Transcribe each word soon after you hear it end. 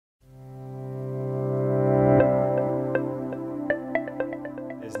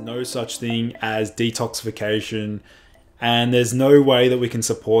no such thing as detoxification, and there's no way that we can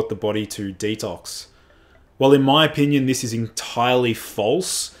support the body to detox. Well, in my opinion, this is entirely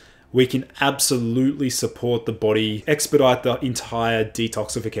false. We can absolutely support the body, expedite the entire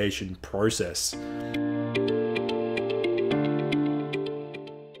detoxification process.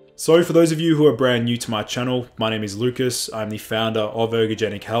 So for those of you who are brand new to my channel, my name is Lucas. I'm the founder of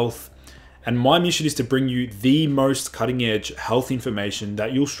Ergogenic Health, and my mission is to bring you the most cutting edge health information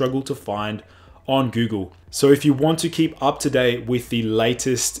that you'll struggle to find on Google. So if you want to keep up to date with the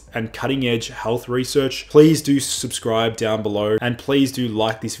latest and cutting edge health research, please do subscribe down below, and please do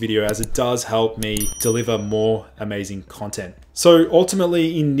like this video as it does help me deliver more amazing content. So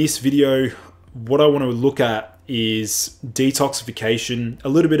ultimately in this video, what I want to look at is detoxification, a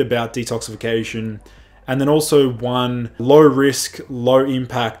little bit about detoxification, and then also one low risk, low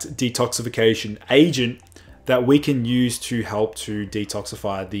impact detoxification agent that we can use to help to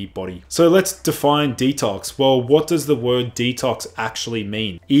detoxify the body. So let's define detox. Well, what does the word detox actually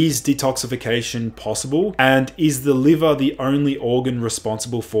mean? Is detoxification possible? And is the liver the only organ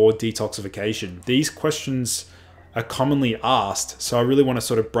responsible for detoxification? These questions are commonly asked, so I really want to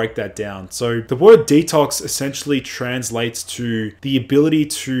sort of break that down. So the word detox essentially translates to the ability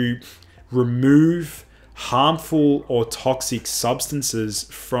to remove harmful or toxic substances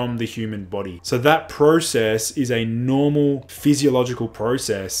from the human body. So that process is a normal physiological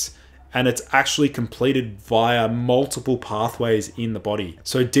process, and it's actually completed via multiple pathways in the body.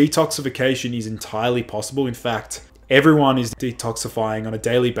 So detoxification is entirely possible. In fact, everyone is detoxifying on a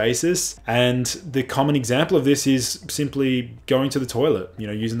daily basis, and the common example of this is simply going to the toilet,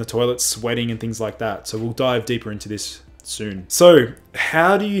 using the toilet, sweating and things like that. So we'll dive deeper into this soon. So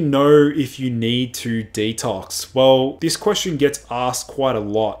how do you know if you need to detox? Well, this question gets asked quite a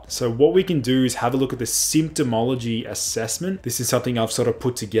lot. So what we can do is have a look at the symptomology assessment. This is something I've sort of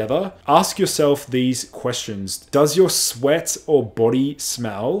put together. Ask yourself these questions. Does your sweat or body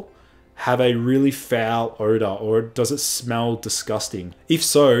smell have a really foul odor, or does it smell disgusting? If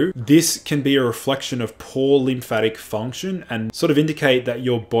so, this can be a reflection of poor lymphatic function and sort of indicate that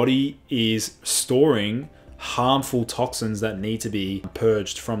your body is storing harmful toxins that need to be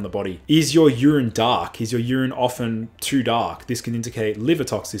purged from the body. Is your urine dark? Is your urine often too dark? This can indicate liver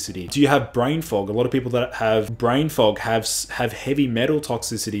toxicity. Do you have brain fog? A lot of people that have brain fog have heavy metal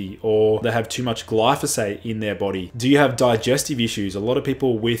toxicity, or they have too much glyphosate in their body. Do you have digestive issues? A lot of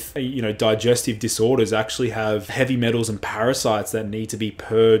people with digestive disorders actually have heavy metals and parasites that need to be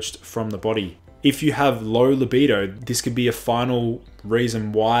purged from the body. If you have low libido, this could be a final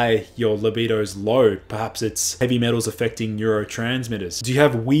reason why your libido is low. Perhaps it's heavy metals affecting neurotransmitters. Do you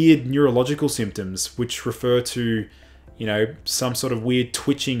have weird neurological symptoms, which refer to, some sort of weird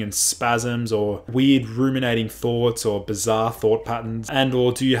twitching and spasms, or weird ruminating thoughts or bizarre thought patterns? And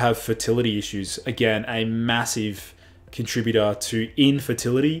or do you have fertility issues? Again, a massive contributor to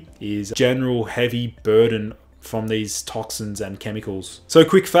infertility is general heavy burden from these toxins and chemicals. So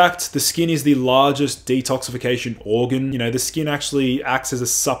quick fact, the skin is the largest detoxification organ. The skin actually acts as a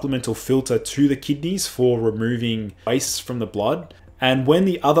supplemental filter to the kidneys for removing waste from the blood. And when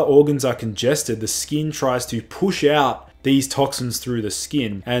the other organs are congested, the skin tries to push out these toxins through the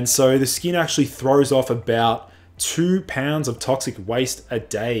skin. And so the skin actually throws off about 2 pounds of toxic waste a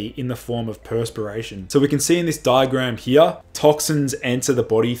day in the form of perspiration. So we can see in this diagram here, toxins enter the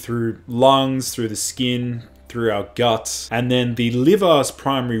body through lungs, through the skin, through our guts, and then the liver's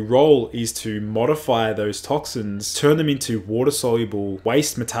primary role is to modify those toxins, turn them into water-soluble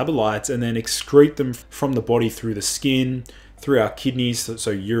waste metabolites, and then excrete them from the body through the skin, through our kidneys,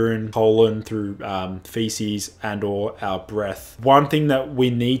 so urine, colon, through feces, and or our breath. One thing that we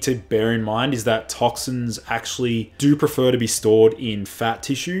need to bear in mind is that toxins actually do prefer to be stored in fat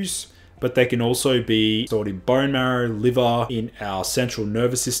tissues, but they can also be stored in bone marrow, liver, in our central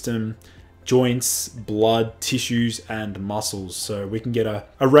nervous system, joints, blood, tissues, and muscles. So we can get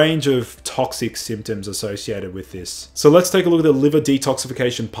a range of toxic symptoms associated with this. So let's take a look at the liver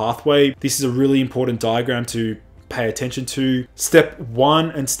detoxification pathway. This is a really important diagram to pay attention to. Step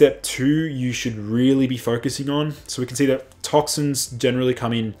 1 and step 2 you should really be focusing on. So we can see that toxins generally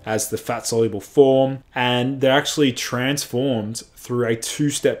come in as the fat soluble form, and they're actually transformed through a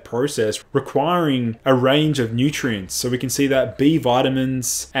 2-step process requiring a range of nutrients. So we can see that B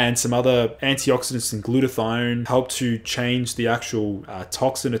vitamins and some other antioxidants and glutathione help to change the actual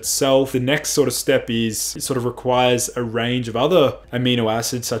toxin itself. The next sort of step is it sort of requires a range of other amino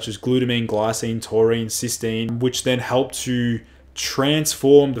acids such as glutamine, glycine, taurine, cysteine, which then help to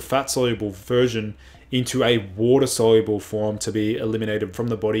transform the fat soluble version into a water-soluble form to be eliminated from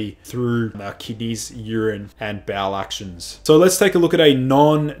the body through our kidneys, urine, and bowel actions. So let's take a look at a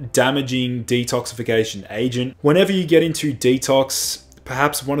non-damaging detoxification agent. Whenever you get into detox,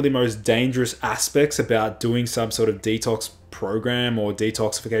 perhaps one of the most dangerous aspects about doing some sort of detox program or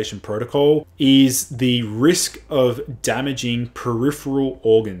detoxification protocol is the risk of damaging peripheral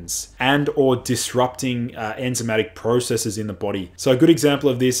organs and or disrupting enzymatic processes in the body. So a good example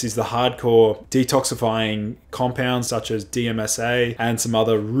of this is the hardcore detoxifying compounds such as DMSA and some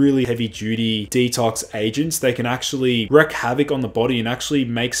other really heavy duty detox agents. They can actually wreak havoc on the body and actually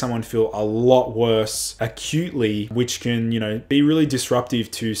make someone feel a lot worse acutely, which can, be really disruptive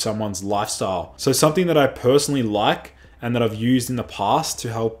to someone's lifestyle. So something that I personally like and that I've used in the past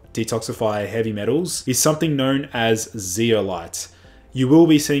to help detoxify heavy metals is something known as zeolite. You will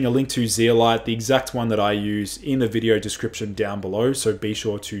be seeing a link to zeolite, the exact one that I use, in the video description down below, so be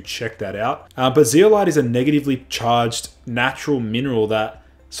sure to check that out. But zeolite is a negatively charged natural mineral that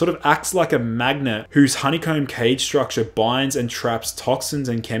sort of acts like a magnet whose honeycomb cage structure binds and traps toxins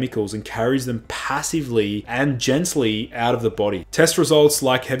and chemicals and carries them passively and gently out of the body. Test results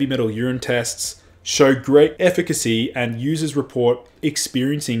like heavy metal urine tests show great efficacy, and users report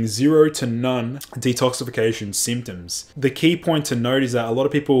experiencing 0 to none detoxification symptoms. The key point to note is that a lot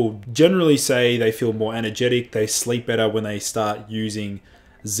of people generally say they feel more energetic, they sleep better when they start using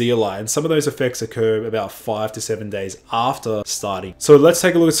zeolite, and some of those effects occur about 5 to 7 days after starting. So let's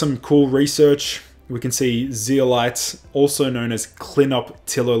take a look at some cool research. We can see zeolite, also known as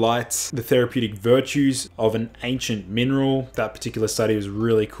clinoptilolite, the therapeutic virtues of an ancient mineral. That particular study was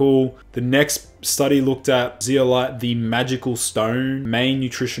really cool. The next study looked at zeolite, the magical stone, main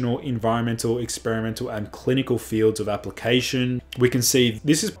nutritional, environmental, experimental, and clinical fields of application. We can see,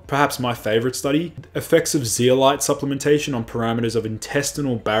 this is perhaps my favorite study, effects of zeolite supplementation on parameters of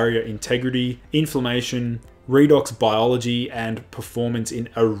intestinal barrier integrity, inflammation, redox biology, and performance in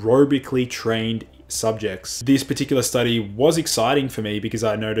aerobically trained subjects. This particular study was exciting for me because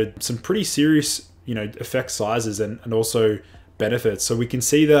I noted some pretty serious, effect sizes and also benefits. So we can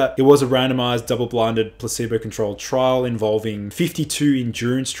see that it was a randomized, double-blinded, placebo-controlled trial involving 52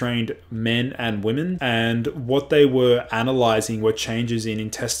 endurance-trained men and women, and what they were analyzing were changes in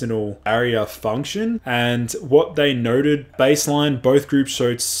intestinal barrier function. And what they noted, baseline, both groups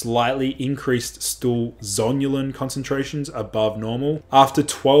showed slightly increased stool zonulin concentrations above normal. After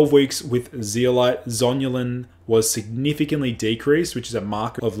 12 weeks with zeolite, zonulin was significantly decreased, which is a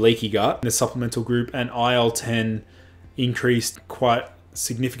marker of leaky gut in the supplemental group, and IL-10 increased quite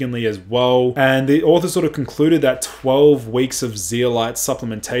significantly as well. And the author sort of concluded that 12 weeks of zeolite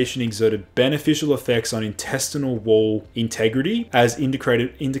supplementation exerted beneficial effects on intestinal wall integrity, as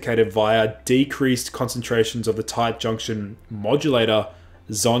indicated via decreased concentrations of the tight junction modulator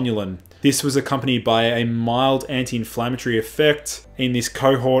zonulin. This was accompanied by a mild anti-inflammatory effect in this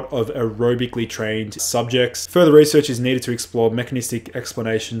cohort of aerobically trained subjects. Further research is needed to explore mechanistic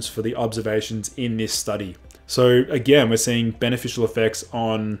explanations for the observations in this study. So again, we're seeing beneficial effects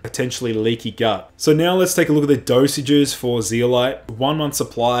on potentially leaky gut. So now let's take a look at the dosages for zeolite. 1 month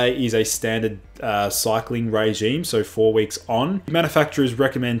supply is a standard cycling regime, so 4 weeks on. Manufacturers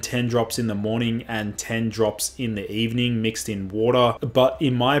recommend 10 drops in the morning and 10 drops in the evening mixed in water. But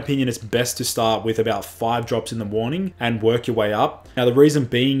in my opinion, it's best to start with about 5 drops in the morning and work your way up. Now, the reason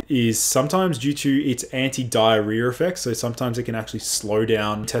being is sometimes due to its anti-diarrhea effects, so sometimes it can actually slow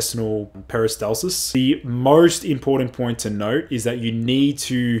down intestinal peristalsis. The most important point to note is that you need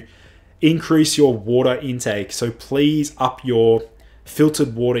to increase your water intake. So please up your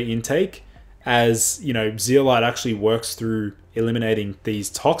filtered water intake, as zeolite actually works through eliminating these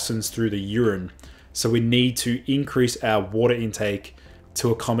toxins through the urine. So we need to increase our water intake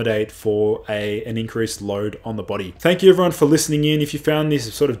to accommodate for an increased load on the body. Thank you everyone for listening in. If you found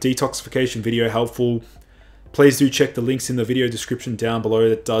this sort of detoxification video helpful, please do check the links in the video description down below.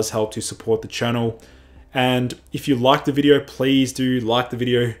 That does help to support the channel. And if you like the video, please do like the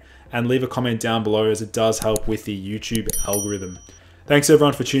video and leave a comment down below, as it does help with the YouTube algorithm. Thanks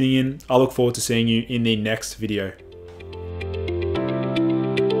everyone for tuning in. I look forward to seeing you in the next video.